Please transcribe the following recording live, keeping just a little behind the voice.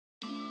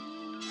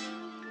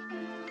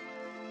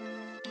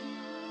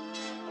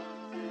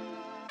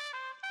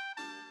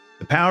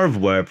The power of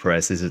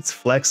WordPress is its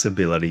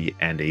flexibility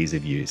and ease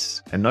of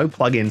use, and no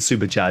plugin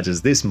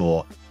supercharges this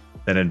more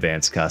than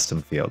advanced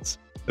custom fields.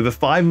 Over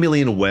 5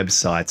 million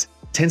websites,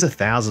 tens of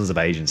thousands of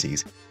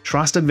agencies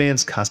trust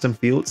advanced custom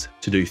fields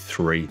to do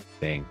 3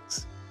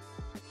 things.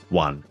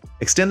 1.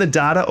 Extend the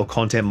data or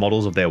content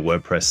models of their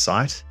WordPress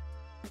site.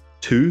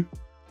 2.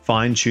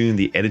 Fine-tune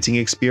the editing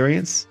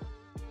experience.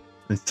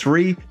 And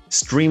 3.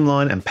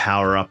 Streamline and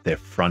power up their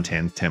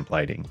front-end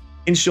templating.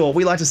 In short,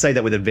 we like to say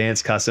that with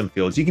advanced custom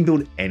fields, you can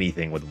build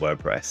anything with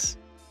WordPress.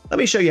 Let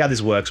me show you how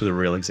this works with a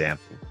real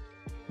example.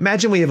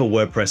 Imagine we have a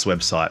WordPress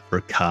website for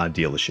a car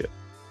dealership.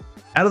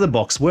 Out of the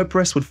box,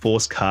 WordPress would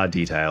force car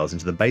details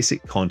into the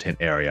basic content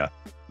area,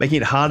 making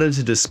it harder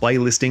to display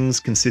listings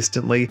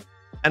consistently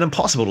and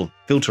impossible to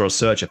filter or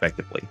search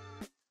effectively.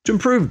 To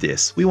improve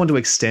this, we want to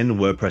extend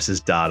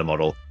WordPress's data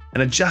model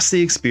and adjust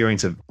the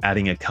experience of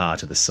adding a car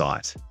to the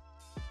site.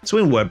 So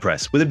in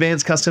WordPress, with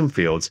advanced custom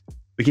fields,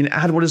 we can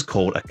add what is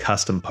called a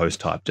custom post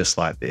type, just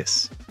like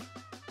this.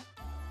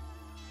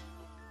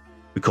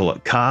 We call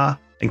it car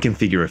and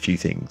configure a few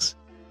things.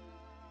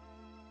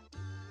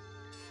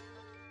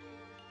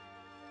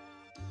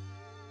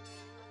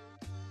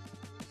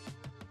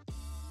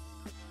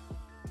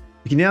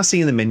 We can now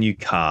see in the menu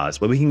cars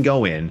where we can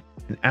go in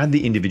and add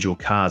the individual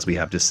cars we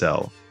have to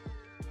sell.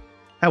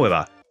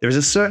 However, there is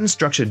a certain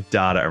structured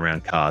data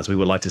around cars we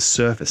would like to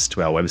surface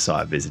to our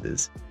website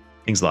visitors.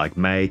 Things like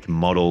make,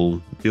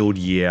 model, build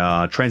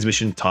year,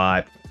 transmission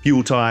type,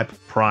 fuel type,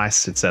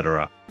 price,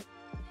 etc.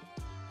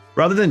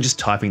 Rather than just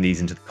typing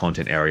these into the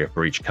content area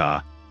for each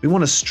car, we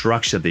want to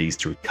structure these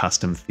through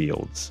custom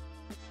fields.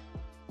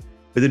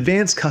 With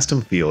advanced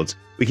custom fields,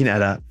 we can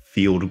add a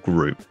field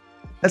group.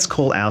 Let's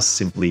call ours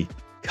simply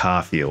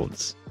car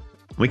fields.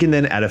 We can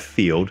then add a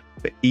field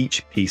for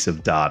each piece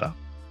of data.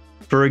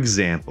 For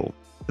example,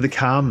 for the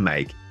car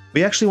make,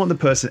 we actually want the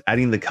person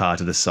adding the car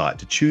to the site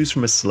to choose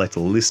from a select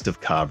list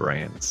of car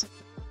brands.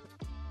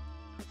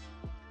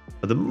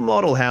 For the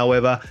model,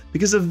 however,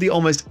 because of the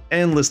almost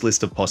endless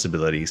list of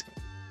possibilities,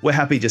 we're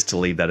happy just to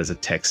leave that as a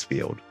text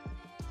field.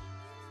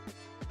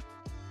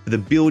 For the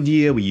build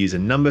year, we use a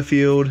number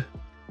field.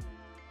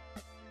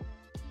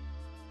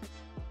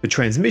 For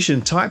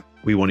transmission type,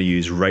 we want to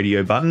use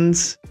radio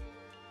buttons.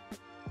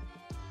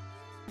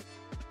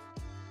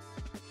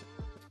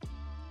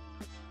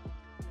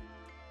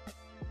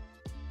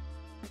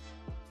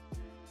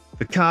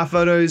 For car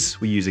photos,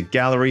 we use a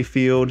gallery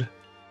field.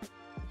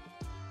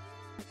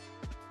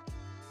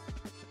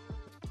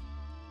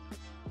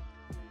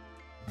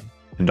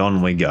 And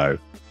on we go.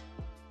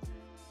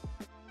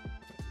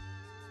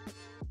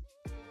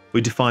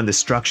 We define the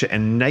structure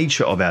and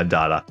nature of our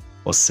data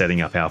while setting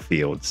up our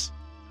fields.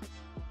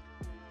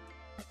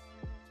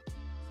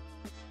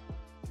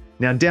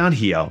 Now down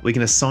here, we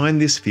can assign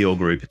this field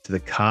group to the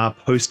car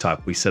post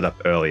type we set up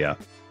earlier.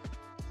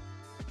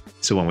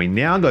 So when we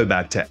now go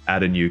back to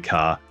add a new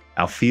car,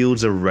 our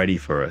fields are ready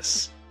for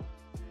us.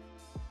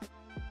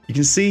 You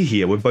can see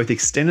here we've both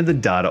extended the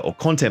data or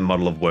content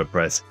model of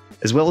WordPress,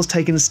 as well as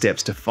taken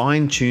steps to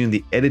fine-tune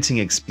the editing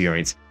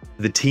experience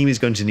that the team is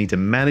going to need to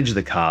manage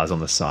the cars on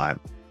the site.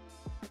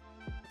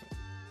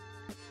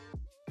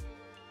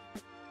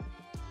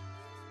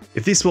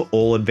 If this were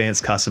all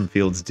advanced custom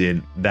fields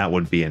did, that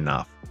would be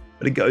enough.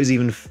 But it goes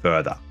even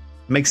further.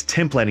 It makes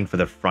templating for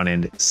the front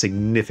end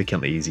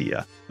significantly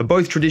easier for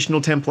both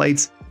traditional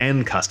templates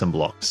and custom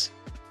blocks.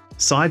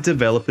 Site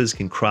developers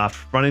can craft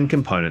front-end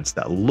components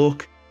that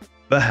look,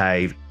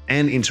 behave,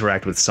 and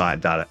interact with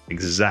site data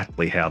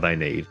exactly how they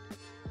need.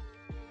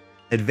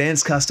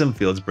 Advanced custom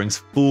fields brings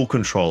full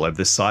control over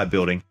the site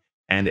building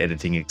and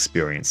editing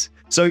experience.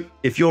 So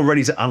if you're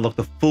ready to unlock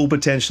the full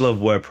potential of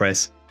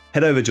WordPress,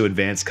 head over to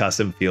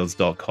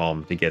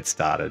advancedcustomfields.com to get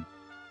started.